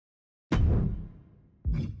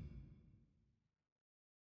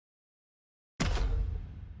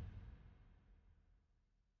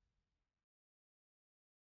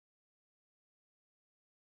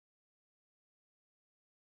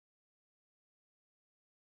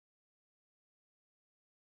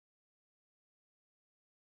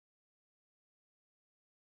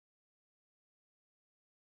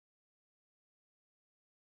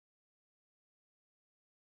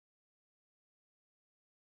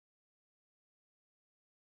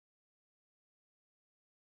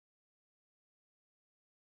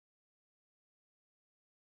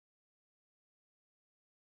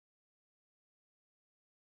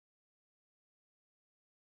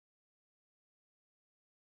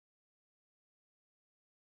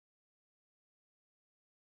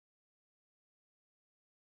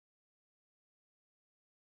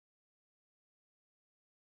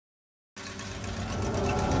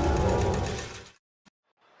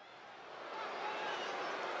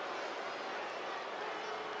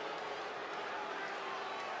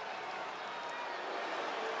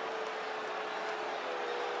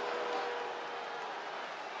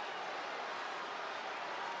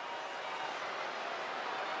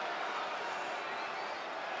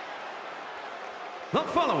The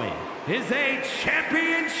following is a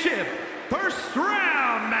championship first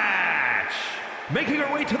round match. Making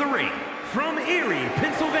her way to the ring from Erie,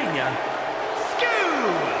 Pennsylvania,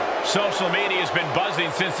 Scoop! Social media has been buzzing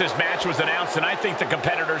since this match was announced, and I think the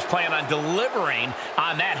competitors plan on delivering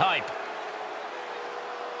on that hype.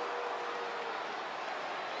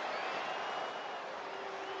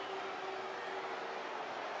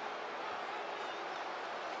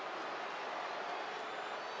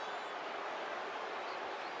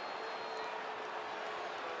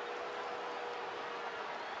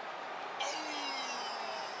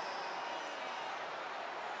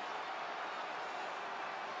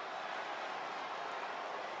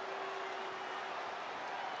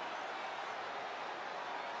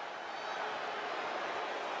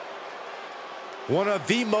 One of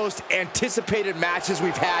the most anticipated matches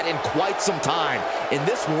we've had in quite some time. And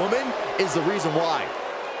this woman is the reason why.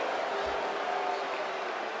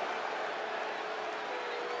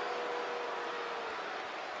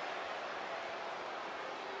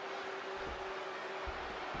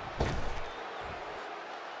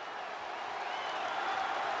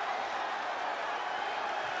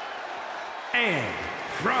 And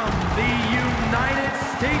from the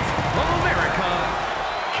United States of America,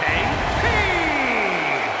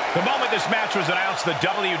 the moment this match was announced, the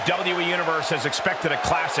WWE Universe has expected a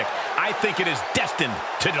classic. I think it is destined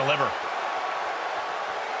to deliver.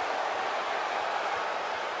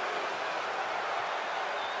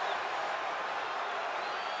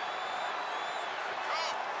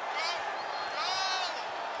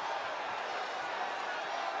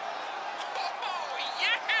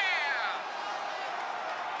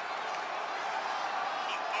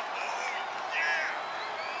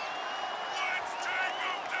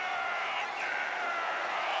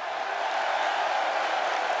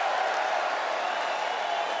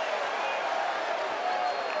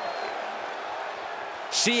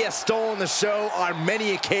 She has stolen the show on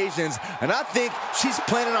many occasions, and I think she's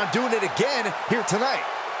planning on doing it again here tonight.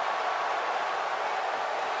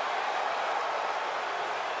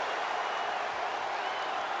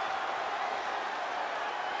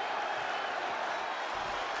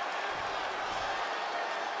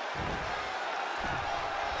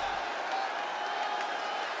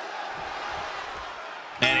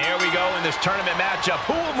 This tournament matchup,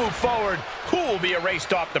 who will move forward, who will be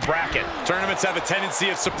erased off the bracket? Tournaments have a tendency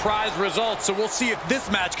of surprise results, so we'll see if this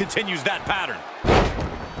match continues that pattern.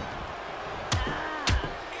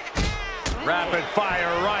 Rapid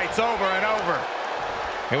fire rights over and over.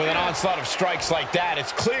 And with an onslaught of strikes like that,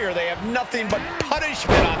 it's clear they have nothing but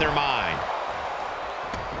punishment on their mind.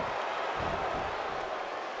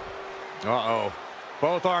 Uh-oh.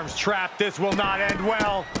 Both arms trapped. This will not end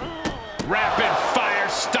well. Rapid fire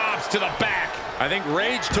stomps to the back. I think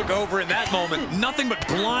rage took over in that moment. Nothing but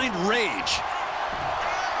blind rage.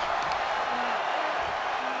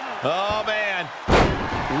 Oh, man.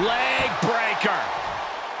 Leg breaker.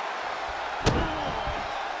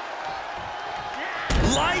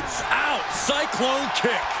 Lights out. Cyclone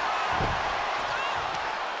kick.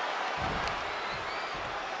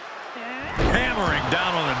 Hammering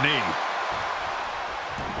down on the knee.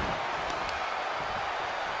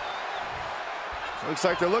 Looks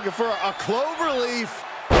like they're looking for a clover leaf.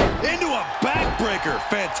 Into a backbreaker.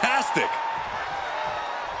 Fantastic.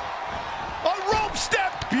 A rope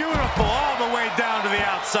step. Beautiful all the way down to the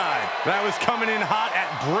outside. That was coming in hot at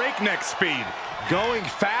breakneck speed. Going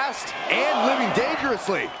fast and living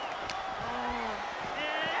dangerously.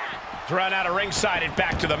 Run out of ringside and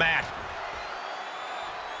back to the mat.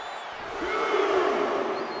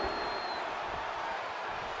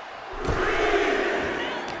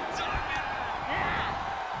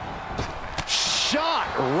 Shot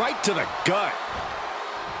right to the gut.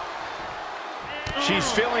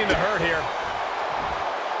 She's feeling the hurt here.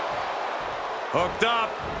 Hooked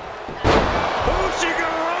up.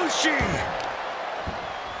 Ushigoroshi.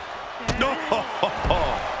 No.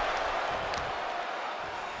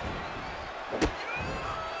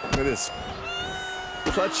 Look at this.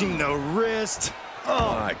 Clutching the wrist.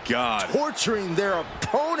 Oh my God. Torturing their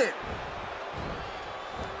opponent.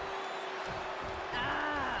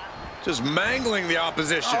 Just mangling the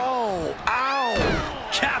opposition. Oh, ow.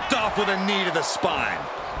 Capped off with a knee to the spine.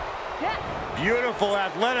 Beautiful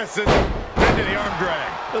athleticism into the arm drag.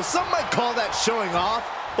 Now, some might call that showing off,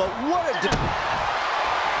 but what a...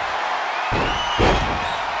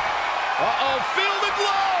 Uh-oh, feel the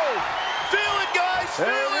glow! Feel it, guys, feel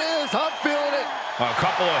There it is, I'm feeling it. A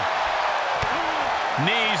couple of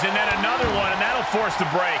knees and then another one, and that'll force the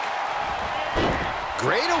break.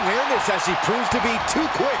 Great awareness as she proves to be too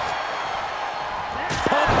quick.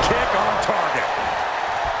 Pump kick on target.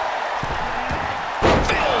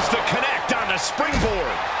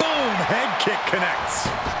 springboard. Boom, head kick connects.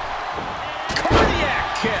 Cardiac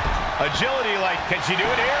kick. Agility, like, can she do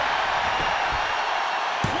it here?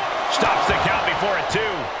 Stops the count before a 2.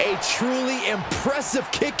 A truly impressive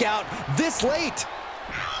kick out this late.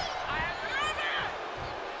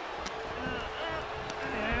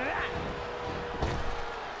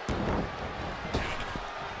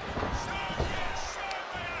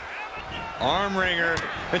 Arm wringer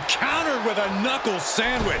and countered with a knuckle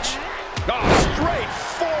sandwich. Oh, straight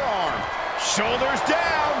forearm. Shoulders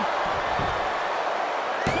down.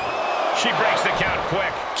 She breaks the count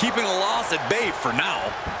quick. Keeping a loss at bay for now.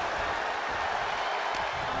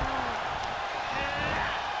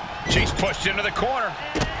 She's pushed into the corner.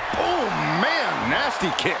 Oh, man, nasty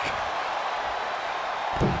kick.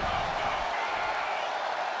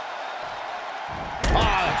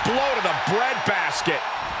 Blow to the breadbasket.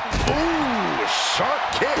 Ooh, sharp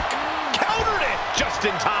kick. Countered it just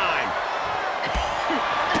in time.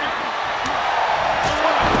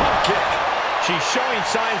 What a pump kick. She's showing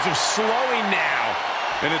signs of slowing now.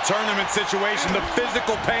 In a tournament situation, the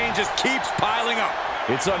physical pain just keeps piling up.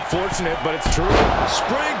 It's unfortunate, but it's true.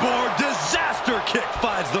 Springboard disaster kick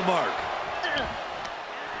finds the mark.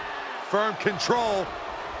 Firm control.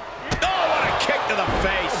 Oh, what a kick to the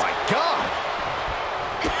face. Oh, my God.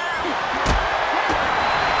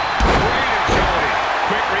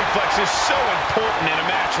 Quick reflex is so important in a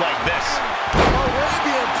match like this.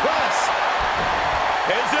 Arabian press.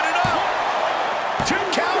 Is it enough? 2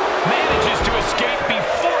 count. Manages to escape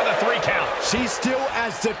before the 3 count. She's still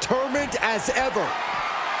as determined as ever.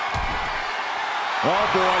 Oh,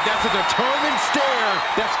 boy, that's a determined stare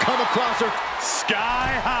that's come across her.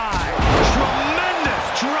 Sky high. Tremendous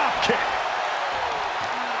drop kick.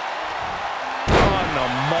 On the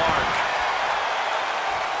mark.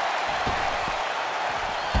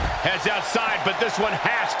 Heads outside, but this one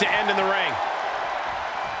has to end in the ring.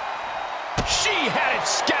 She had it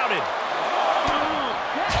scouted.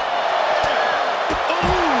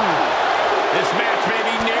 Ooh! This match may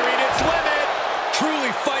be nearing its limit.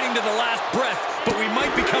 Truly fighting to the last breath, but we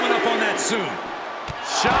might be coming up on that soon.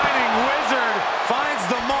 Shining Wizard finds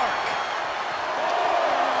the mark.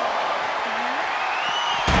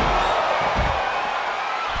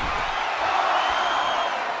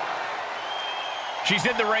 She's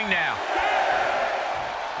in the ring now.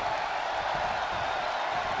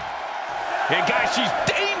 And guys, she's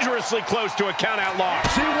dangerously close to a count-out loss.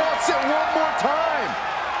 She wants it one more time.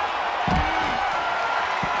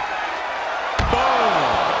 Boom.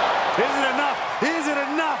 Is it enough? Is it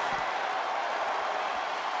enough?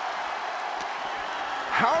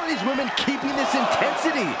 How are these women keeping this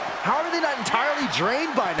intensity? How are they not entirely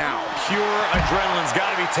drained by now? Pure adrenaline's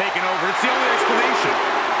got to be taken over. It's the only explanation.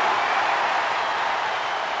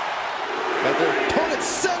 Got their opponent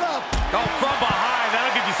set up. Oh, from behind.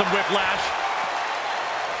 That'll give you some whiplash.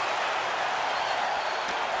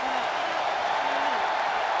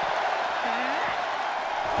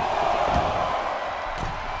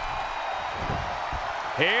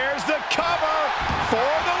 Here's the cover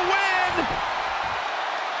for the win.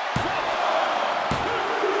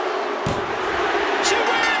 She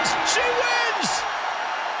wins! She wins!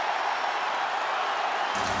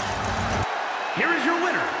 Here is your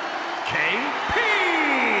winner, KP!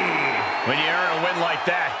 When you earn a win like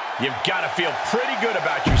that, you've got to feel pretty good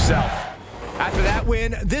about yourself. After that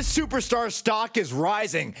win, this superstar stock is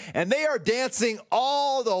rising, and they are dancing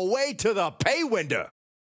all the way to the pay window.